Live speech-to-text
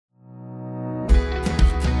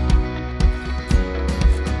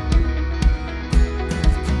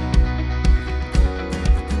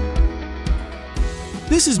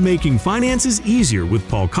This is Making Finances Easier with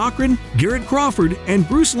Paul Cochran, Garrett Crawford, and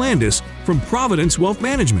Bruce Landis from Providence Wealth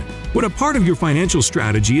Management. When a part of your financial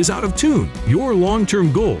strategy is out of tune, your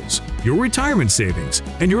long-term goals, your retirement savings,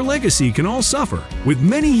 and your legacy can all suffer. With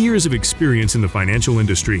many years of experience in the financial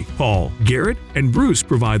industry, Paul, Garrett, and Bruce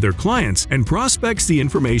provide their clients and prospects the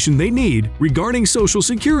information they need regarding Social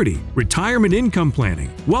Security, retirement income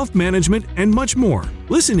planning, wealth management, and much more.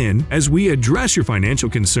 Listen in as we address your financial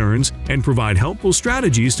concerns and provide helpful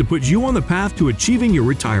strategies to put you on the path to achieving your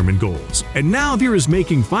retirement goals. And now here is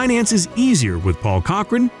Making Finances Easier with Paul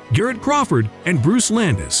Cochran, Garrett Crawford, and Bruce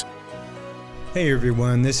Landis. Hey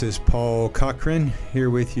everyone, this is Paul Cochran here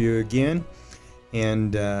with you again.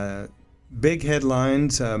 And big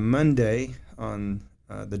headlines, Monday on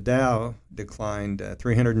the Dow declined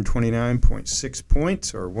 329.6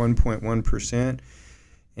 points or 1.1%.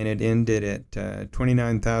 And it ended at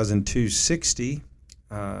 29,260.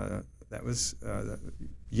 That was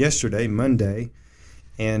yesterday, Monday.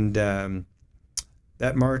 And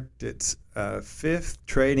that marked its fifth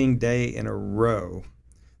trading day in a row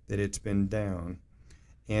that it's been down.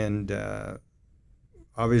 And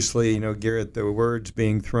obviously, Garrett, the word's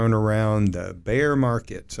being thrown around, the bear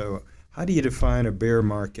market. So how do you define a bear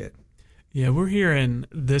market? Yeah, we're hearing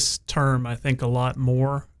this term, I think, a lot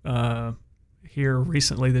more here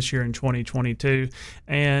recently this year in 2022.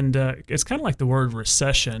 And it's kind of like the word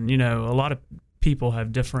recession. A lot of people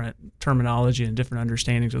have different terminology and different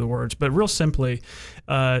understandings of the words. But real simply,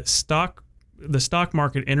 the stock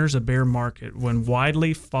market enters a bear market when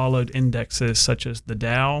widely followed indexes such as the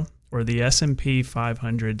Dow or the S&P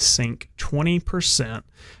 500 sink 20%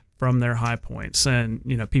 from their high points. And,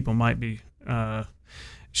 people might be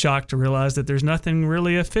shocked to realize that there's nothing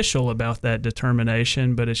really official about that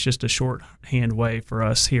determination, but it's just a shorthand way for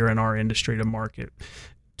us here in our industry to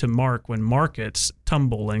mark when markets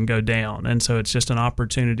tumble and go down. And so it's just an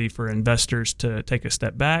opportunity for investors to take a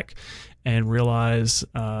step back and realize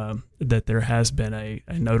that there has been a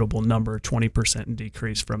notable number, 20%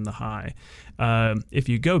 decrease from the high. If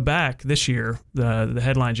you go back this year, the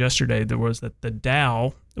headlines yesterday, there was that the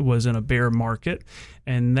Dow was in a bear market,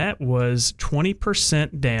 and that was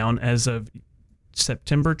 20% down as of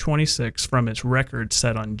September 26th from its record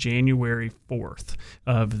set on January 4th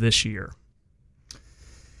of this year.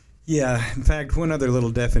 Yeah, in fact, one other little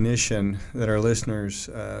definition that our listeners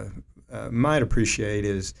might appreciate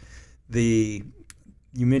is you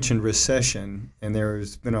mentioned recession, and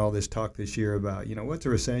there's been all this talk this year about, what's a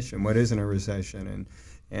recession? What isn't a recession?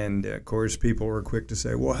 And of course, people were quick to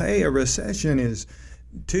say, well, hey, a recession is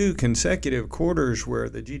 2 consecutive quarters where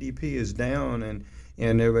the GDP is down, and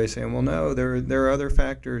everybody's saying, well, no, there are other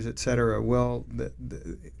factors, et cetera. Well,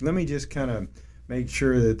 let me just kind of make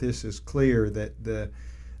sure that this is clear that the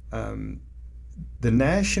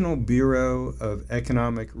National Bureau of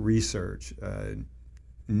Economic Research,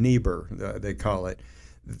 NEBR, they call it,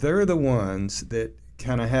 they're the ones that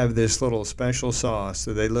kind of have this little special sauce.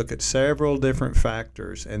 So they look at several different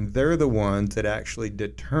factors, and they're the ones that actually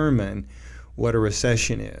determine what a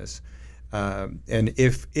recession is, and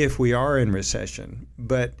if we are in recession.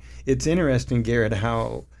 But it's interesting, Garrett,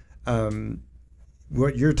 how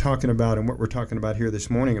what you're talking about and what we're talking about here this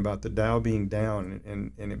morning about the Dow being down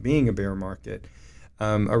and it being a bear market.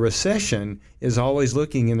 A recession is always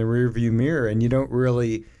looking in the rearview mirror, and you don't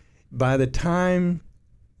really, by the time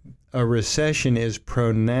a recession is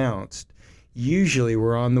pronounced, usually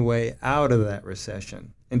we're on the way out of that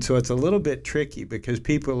recession. And so it's a little bit tricky because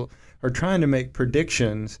people are trying to make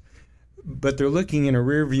predictions, but they're looking in a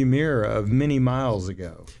rearview mirror of many miles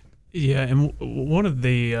ago. Yeah, and one of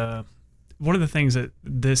the things that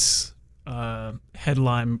this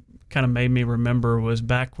headline kind of made me remember was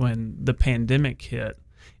back when the pandemic hit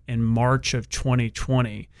in March of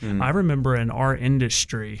 2020. I remember in our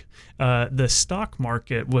industry, the stock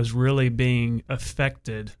market was really being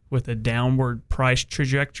affected with a downward price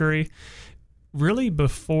trajectory really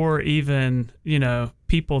before even,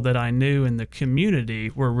 people that I knew in the community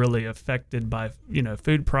were really affected by,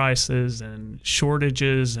 food prices and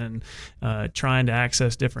shortages and trying to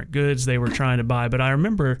access different goods they were trying to buy. But I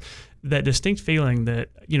remember that distinct feeling that,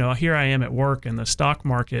 here I am at work and the stock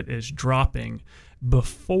market is dropping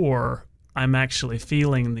before I'm actually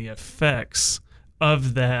feeling the effects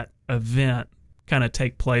of that event kind of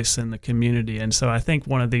take place in the community. And so I think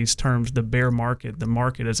one of these terms, the bear market, the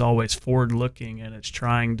market is always forward-looking and it's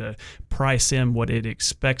trying to price in what it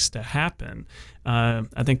expects to happen. I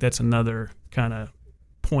think that's another kind of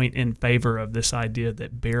point in favor of this idea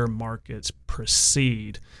that bear markets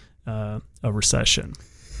precede a recession.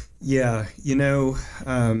 Yeah,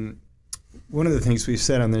 one of the things we've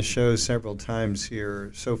said on this show several times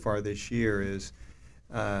here so far this year is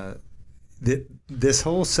this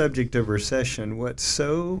whole subject of recession, what's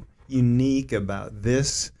so unique about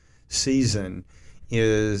this season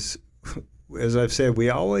is, as I've said, we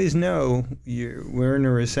always know we're in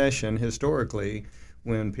a recession historically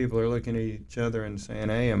when people are looking at each other and saying,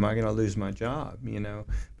 hey, am I going to lose my job?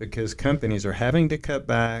 Because companies are having to cut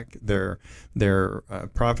back, their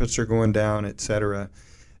profits are going down, et cetera.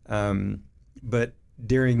 But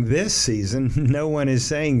during this season, no one is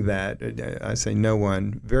saying that. I say no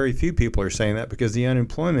one. Very few people are saying that because the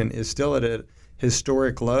unemployment is still at a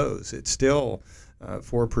historic lows. It's still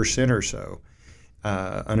 4% or so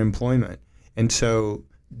unemployment. And so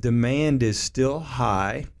demand is still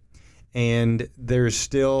high, and there's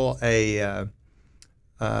still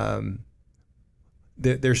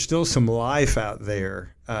there's still some life out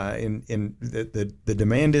there. In the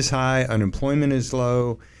demand is high, unemployment is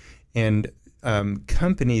low, and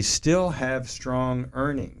companies still have strong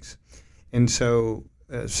earnings, and so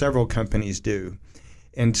several companies do.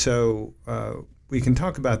 And so we can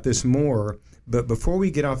talk about this more, but before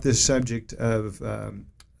we get off this subject of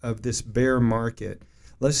this bear market,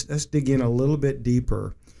 let's dig in a little bit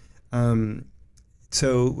deeper.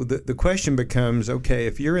 So the question becomes, okay,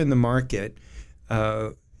 if you're in the market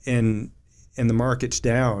and the market's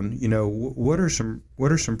down, what are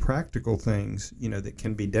some practical things that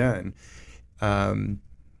can be done?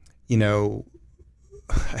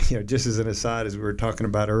 Just as an aside, as we were talking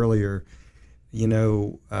about earlier,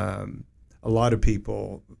 a lot of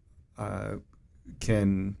people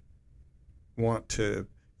can want to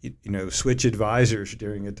switch advisors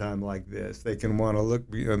during a time like this. They can want to look,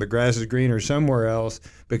 the grass is greener somewhere else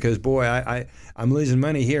because, boy, I'm losing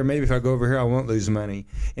money here. Maybe if I go over here, I won't lose money.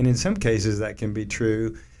 And in some cases, that can be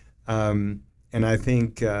true. And I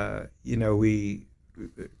think, we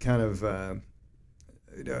kind of,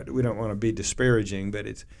 we don't want to be disparaging, but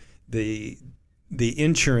it's the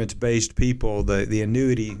insurance-based people, the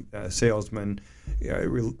annuity salesmen,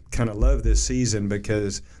 kind of love this season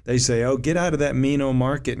because they say, oh, get out of that mean old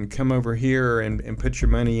market and come over here and put your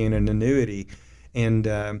money in an annuity. And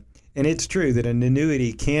it's true that an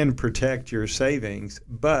annuity can protect your savings,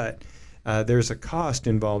 but there's a cost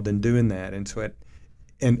involved in doing that. And so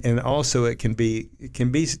and also it can be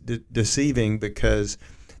deceiving because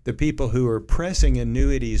the people who are pressing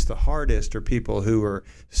annuities the hardest are people who are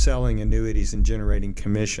selling annuities and generating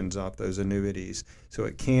commissions off those annuities. So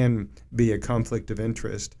it can be a conflict of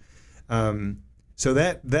interest. So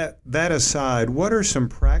that aside, what are some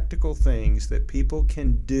practical things that people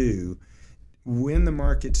can do when the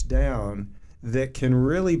market's down that can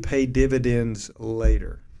really pay dividends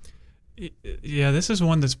later? Yeah, this is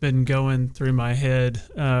one that's been going through my head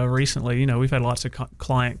recently. We've had lots of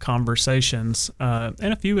client conversations, and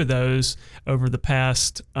a few of those over the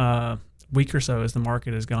past week or so as the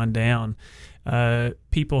market has gone down.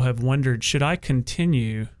 People have wondered, should I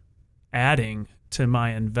continue adding to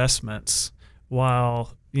my investments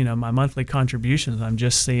while my monthly contributions I'm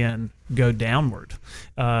just seeing go downward?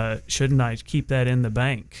 Shouldn't I keep that in the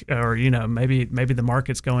bank? Or maybe the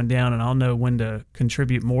market's going down and I'll know when to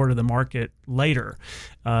contribute more to the market later.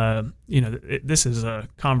 This is a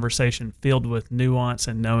conversation filled with nuance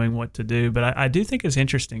and knowing what to do. But I do think it's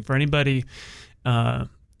interesting for anybody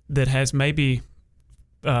that has maybe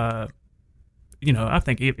I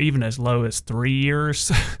think even as low as 3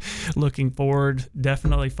 years looking forward,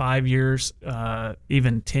 definitely 5 years,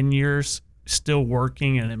 even 10 years, still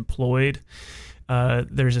working and employed.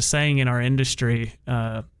 There's a saying in our industry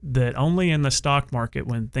that only in the stock market,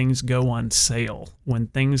 when things go on sale, when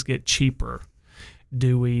things get cheaper,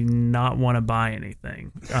 do we not want to buy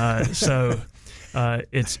anything.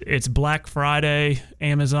 It's Black Friday,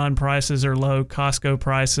 Amazon prices are low, Costco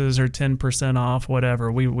prices are 10% off,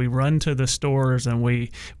 whatever. We run to the stores and we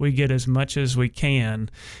get as much as we can.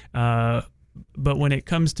 But when it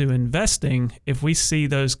comes to investing, if we see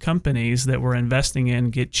those companies that we're investing in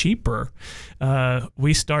get cheaper,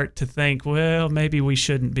 we start to think, well, maybe we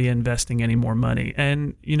shouldn't be investing any more money.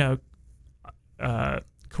 And,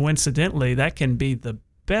 coincidentally, that can be the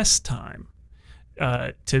best time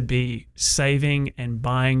to be saving and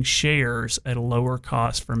buying shares at a lower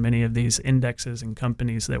cost for many of these indexes and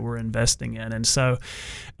companies that we're investing in. And so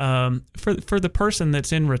for the person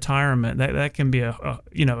that's in retirement, that can be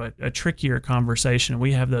a trickier conversation.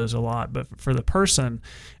 We have those a lot. But for the person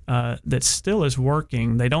that still is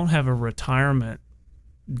working, they don't have a retirement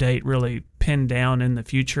date really pinned down in the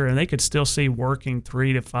future, and they could still see working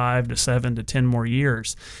 3 to 5 to 7 to 10 more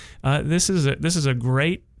years. This is a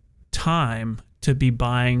great time to be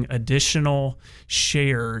buying additional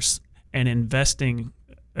shares and investing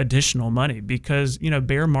additional money, because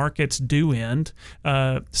bear markets do end.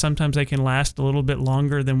 Sometimes they can last a little bit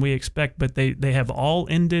longer than we expect, but they have all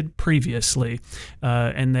ended previously,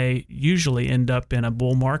 and they usually end up in a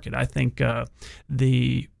bull market. I think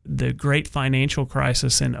the great financial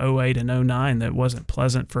crisis in 2008 and 2009 that wasn't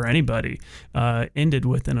pleasant for anybody ended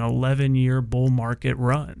with an 11-year bull market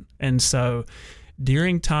run. And so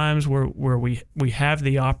during times where we have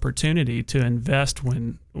the opportunity to invest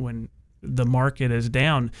when the market is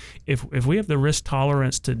down, if we have the risk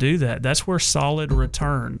tolerance to do that, that's where solid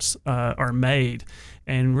returns are made,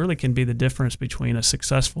 and really can be the difference between a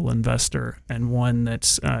successful investor and one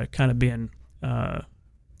that's kind of being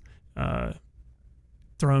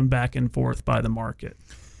thrown back and forth by the market.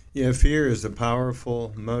 Yeah, fear is a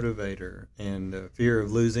powerful motivator, and fear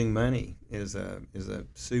of losing money is a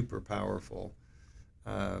super powerful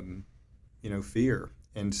fear.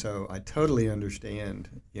 And so I totally understand,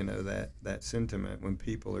 that sentiment when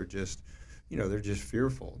people are just, they're just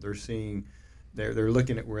fearful. They're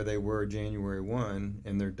looking at where they were January 1,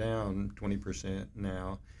 and they're down 20%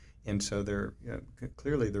 now, and so they're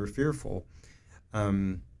clearly they're fearful.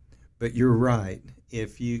 But you're right.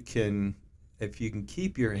 If you can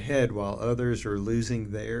keep your head while others are losing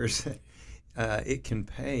theirs, it can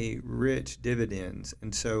pay rich dividends.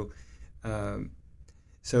 And so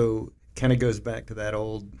kind of goes back to that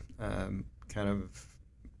old kind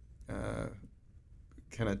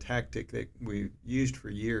of tactic that we've used for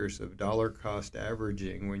years of dollar cost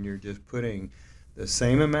averaging, when you're just putting the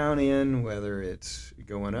same amount in, whether it's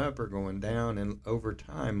going up or going down, and over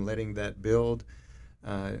time letting that build.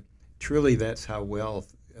 Truly, that's how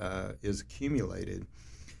wealth is accumulated.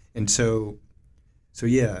 And so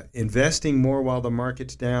yeah, investing more while the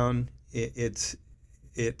market's down. It's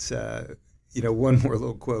one more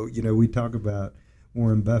little quote. We talk about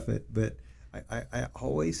Warren Buffett, but I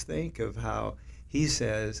always think of how he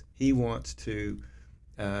says he wants to,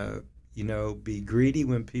 be greedy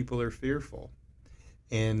when people are fearful,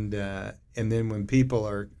 and then when people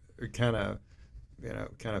are kind of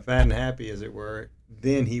fat and happy, as it were,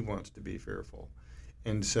 then he wants to be fearful.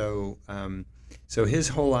 And so his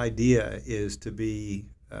whole idea is to be,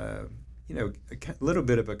 a little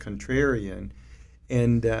bit of a contrarian.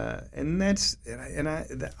 And I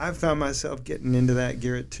found myself getting into that,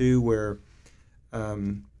 Garrett, too, where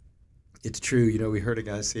it's true. We heard a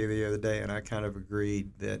guy say the other day, and I kind of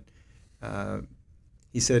agreed that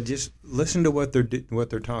he said, just listen to what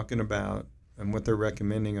they're talking about and what they're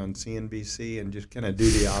recommending on CNBC, and just kind of do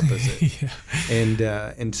the opposite.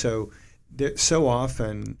 Yeah. And so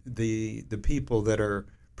often the people that are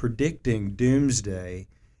predicting doomsday,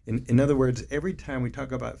 in other words, every time we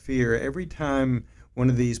talk about fear, every time one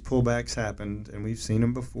of these pullbacks happened, and we've seen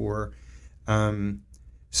them before,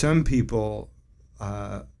 some people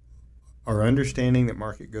are understanding that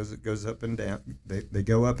market goes up and down. They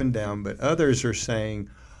go up and down, but others are saying,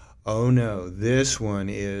 oh no, this one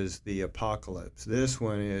is the apocalypse. This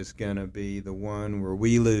one is going to be the one where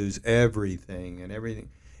we lose everything.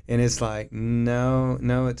 And it's like, no,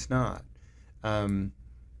 it's not.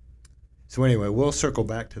 So anyway, we'll circle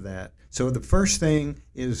back to that. So the first thing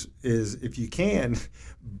is if you can,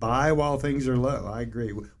 buy while things are low. I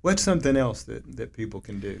agree. What's something else that people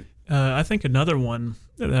can do? I think another one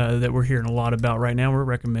that we're hearing a lot about right now, we're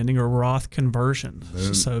recommending, are Roth conversions.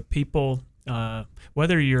 Boom. So people,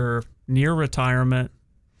 whether you're near retirement,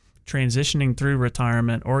 transitioning through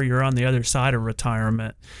retirement, or you're on the other side of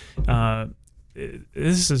retirement,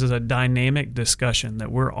 this is a dynamic discussion that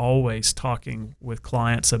we're always talking with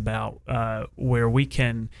clients about, where we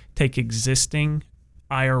can take existing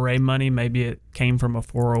IRA money, maybe it came from a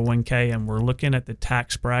 401k, and we're looking at the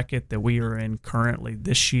tax bracket that we are in currently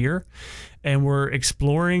this year, and we're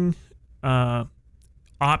exploring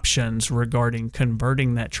options regarding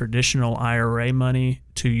converting that traditional IRA money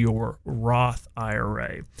to your Roth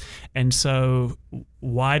IRA. And so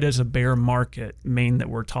why does a bear market mean that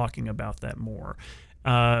we're talking about that more?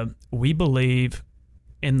 We believe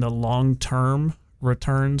in the long-term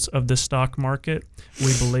returns of the stock market.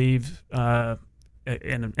 We believe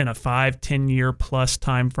in a 5-10 year plus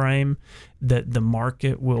time frame that the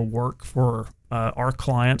market will work for our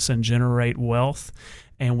clients and generate wealth.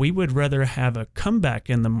 And we would rather have a comeback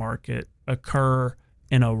in the market occur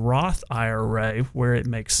in a Roth IRA where it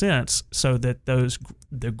makes sense, so that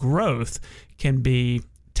the growth can be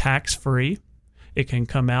tax-free. It can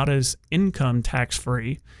come out as income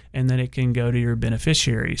tax-free, and then it can go to your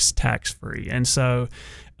beneficiaries tax-free. And so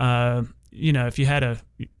if you had a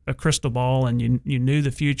crystal ball and you knew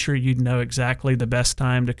the future, you'd know exactly the best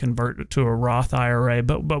time to convert to a Roth IRA,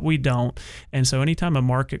 but we don't. And so anytime a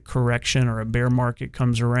market correction or a bear market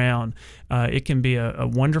comes around, it can be a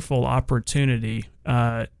wonderful opportunity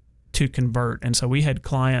to convert. And so we had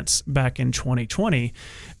clients back in 2020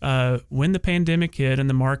 when the pandemic hit and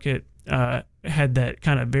the market had that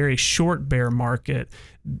kind of very short bear market.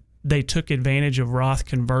 They took advantage of Roth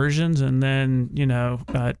conversions, and then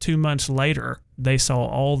 2 months later they saw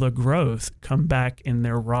all the growth come back in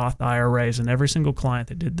their Roth IRAs. And every single client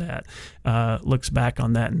that did that looks back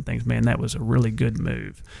on that and thinks, man, that was a really good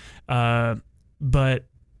move. But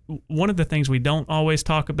one of the things we don't always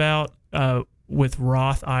talk about with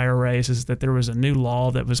Roth IRAs is that there was a new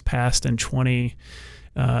law that was passed in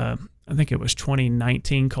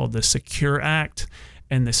 2019 called the Secure Act.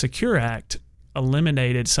 And the Secure Act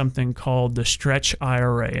eliminated something called the stretch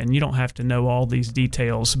IRA. And you don't have to know all these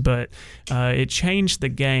details, but it changed the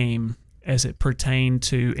game as it pertained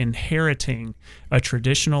to inheriting a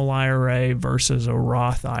traditional IRA versus a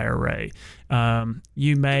Roth IRA.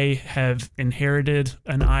 You may have inherited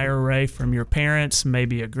an IRA from your parents,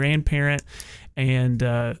 maybe a grandparent, and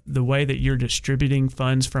the way that you're distributing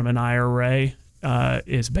funds from an IRA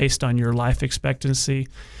is based on your life expectancy.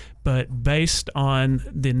 But based on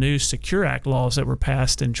the new Secure Act laws that were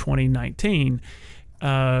passed in 2019,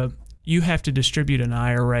 you have to distribute an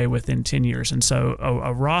IRA within 10 years. And so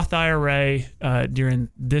a Roth IRA during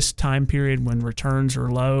this time period when returns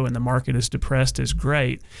are low and the market is depressed is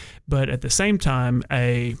great. But at the same time,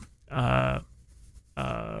 a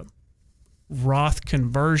Roth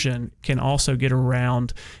conversion can also get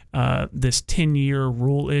around this 10-year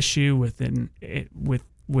rule issue with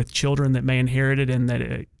children that may inherit it, and that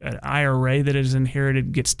an IRA that is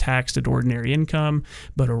inherited gets taxed at ordinary income,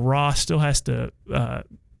 but a Roth still has to,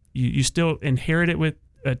 you still inherit it with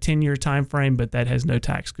a 10-year time frame, but that has no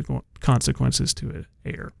tax consequences to an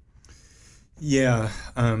heir. Yeah.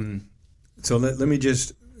 So let me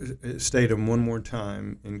just state them one more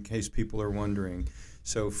time in case people are wondering.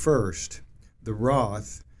 So first, the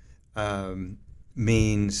Roth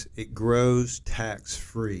means it grows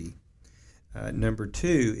tax-free. Number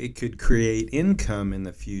two, it could create income in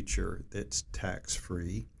the future that's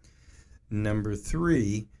tax-free. Number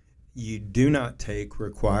three, you do not take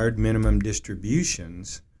required minimum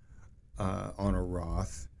distributions on a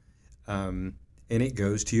Roth, and it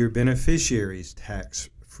goes to your beneficiaries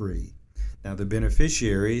tax-free. Now, the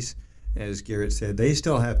beneficiaries, as Garrett said, they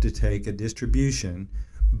still have to take a distribution,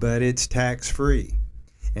 but it's tax-free.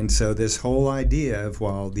 And so this whole idea of,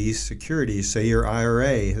 while these securities, say your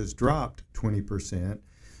IRA has dropped 20%,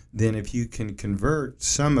 then if you can convert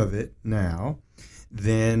some of it now,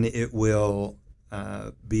 then it will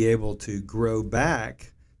be able to grow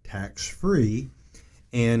back tax-free.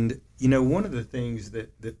 And, one of the things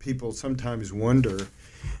that people sometimes wonder,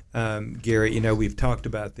 Garrett, we've talked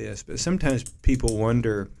about this, but sometimes people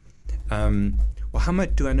wonder, well, how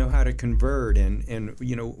much do I know how to convert? And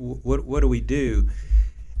what do we do?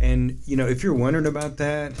 And, if you're wondering about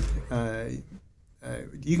that,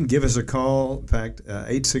 you can give us a call. In fact,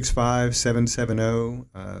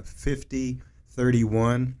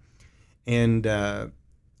 865-770-5031. And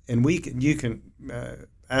you can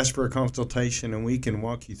ask for a consultation, and we can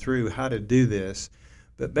walk you through how to do this.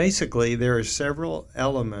 But basically, there are several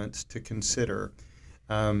elements to consider.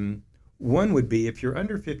 One would be, if you're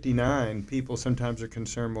under 59, people sometimes are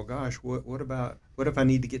concerned, well, gosh, what if I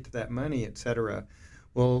need to get to that money, et cetera?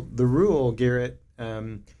 Well, the rule, Garrett,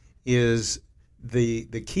 is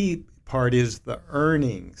the key part is the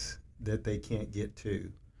earnings that they can't get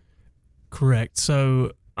to. Correct.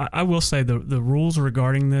 So I will say the rules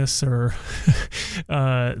regarding this are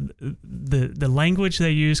the language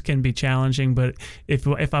they use can be challenging, but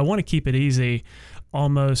if I want to keep it easy,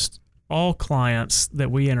 almost all clients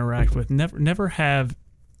that we interact with never have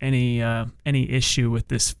any issue with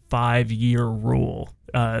this 5-year rule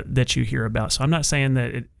that you hear about. So I'm not saying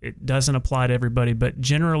that it doesn't apply to everybody, but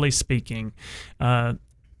generally speaking, us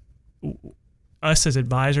as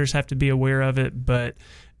advisors have to be aware of it, but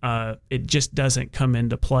it just doesn't come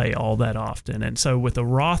into play all that often. And so with a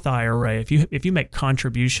Roth IRA, if you make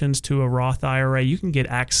contributions to a Roth IRA, you can get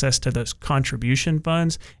access to those contribution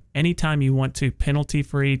funds anytime you want to,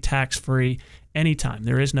 penalty-free, tax-free, anytime.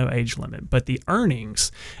 There is no age limit. But the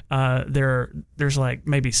earnings, there's like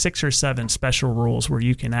maybe 6 or 7 special rules where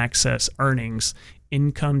you can access earnings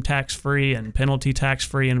income tax-free and penalty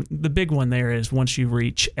tax-free. And the big one there is once you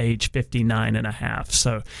reach age 59 and a half.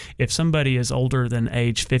 So if somebody is older than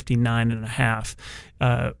age 59 and a half,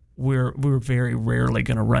 we're very rarely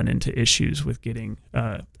going to run into issues with getting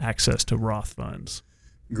access to Roth funds.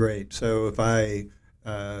 Great. So if I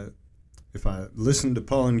listen to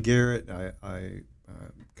Paul and Garrett, I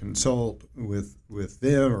consult with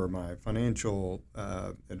them or my financial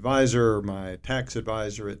advisor or my tax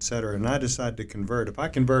advisor, et cetera, and I decide to convert. If I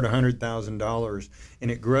convert $100,000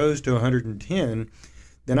 and it grows to 110,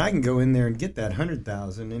 then I can go in there and get that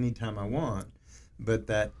 100,000 anytime I want. But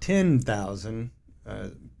that 10,000,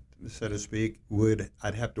 so to speak,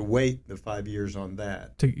 I'd have to wait the 5 years on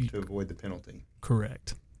that to avoid the penalty.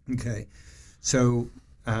 Correct. Okay, so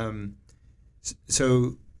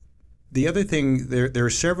the other thing, there are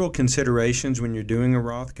several considerations when you're doing a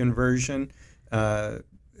Roth conversion,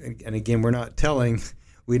 and again,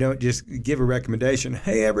 we don't just give a recommendation.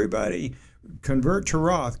 Hey, everybody, convert to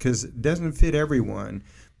Roth, because it doesn't fit everyone.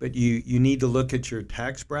 But you need to look at your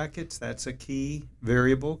tax brackets. That's a key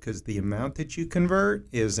variable, because the amount that you convert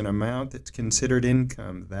is an amount that's considered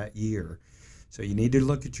income that year. So you need to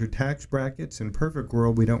look at your tax brackets. In perfect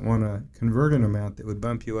world, we don't want to convert an amount that would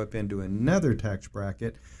bump you up into another tax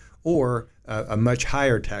bracket or a much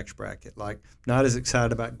higher tax bracket. Like, not as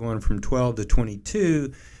excited about going from 12 to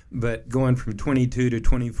 22, but going from 22 to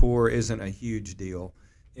 24 isn't a huge deal.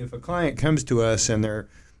 If a client comes to us and they're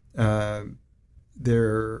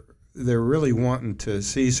really wanting to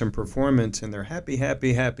see some performance and they're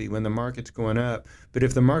happy when the market's going up, but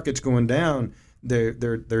if the market's going down,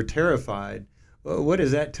 they're terrified. Well, what does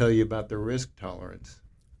that tell you about their risk tolerance?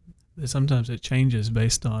 Sometimes it changes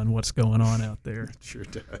based on what's going on out there. It sure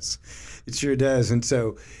does. It sure does. And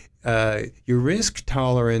so your risk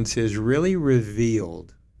tolerance is really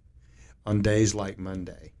revealed on days like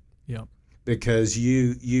Monday. Yep. Because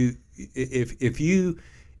if you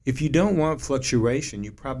don't want fluctuation,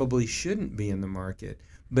 you probably shouldn't be in the market.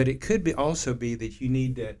 But it could also be that you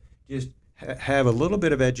need to just have a little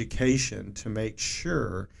bit of education to make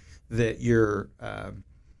sure that your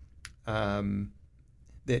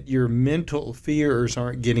mental fears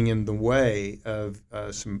aren't getting in the way of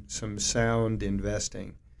some sound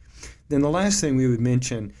investing. Then the last thing we would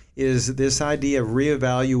mention is this idea of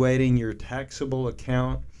reevaluating your taxable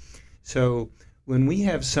account. So when we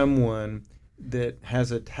have someone that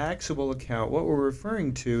has a taxable account, what we're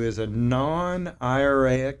referring to is a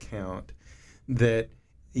non-IRA account that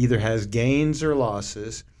either has gains or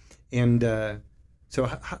losses. And so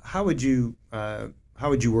how would you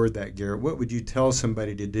word that, Garrett? What would you tell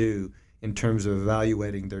somebody to do in terms of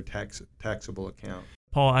evaluating their taxable account?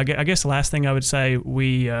 Paul, I guess the last thing I would say,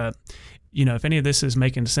 if any of this is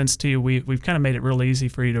making sense to you, we've kind of made it real easy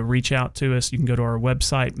for you to reach out to us. You can go to our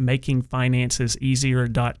website,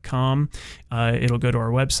 makingfinanceseasier.com. It'll go to our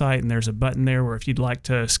website, and there's a button there where if you'd like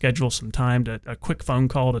to schedule some time, a quick phone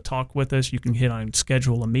call to talk with us, you can hit on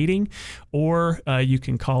schedule a meeting, or you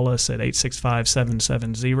can call us at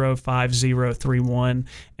 865-770-5031,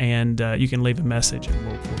 and you can leave a message, and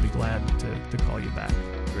we'll be glad to call you back.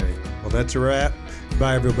 Great. Well, that's a wrap.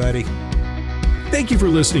 Bye, everybody. Thank you for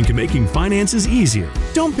listening to Making Finances Easier.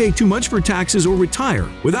 Don't pay too much for taxes or retire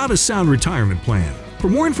without a sound retirement plan. For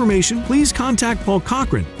more information, please contact Paul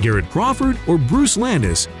Cochran, Garrett Crawford, or Bruce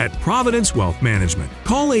Landis at Providence Wealth Management.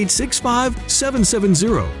 Call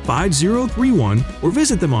 865-770-5031 or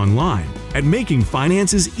visit them online at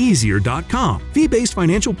makingfinanceseasier.com. Fee-based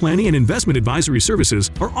financial planning and investment advisory services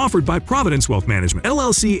are offered by Providence Wealth Management,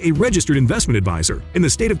 LLC, a registered investment advisor in the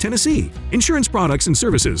state of Tennessee. Insurance products and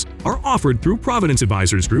services are offered through Providence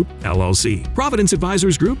Advisors Group, LLC. Providence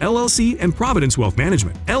Advisors Group, LLC, and Providence Wealth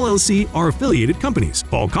Management, LLC are affiliated companies.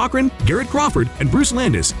 Paul Cochran, Garrett Crawford, and Bruce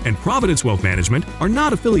Landis and Providence Wealth Management are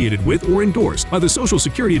not affiliated with or endorsed by the Social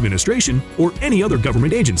Security Administration or any other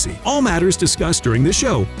government agency. All matters discussed during this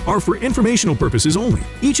show are for informational purposes only.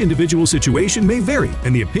 Each individual situation may vary,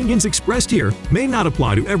 and the opinions expressed here may not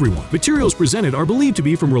apply to everyone. Materials presented are believed to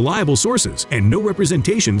be from reliable sources, and no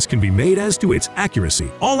representations can be made as to its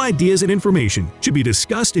accuracy. All ideas and information should be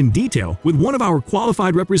discussed in detail with one of our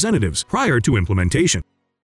qualified representatives prior to implementation.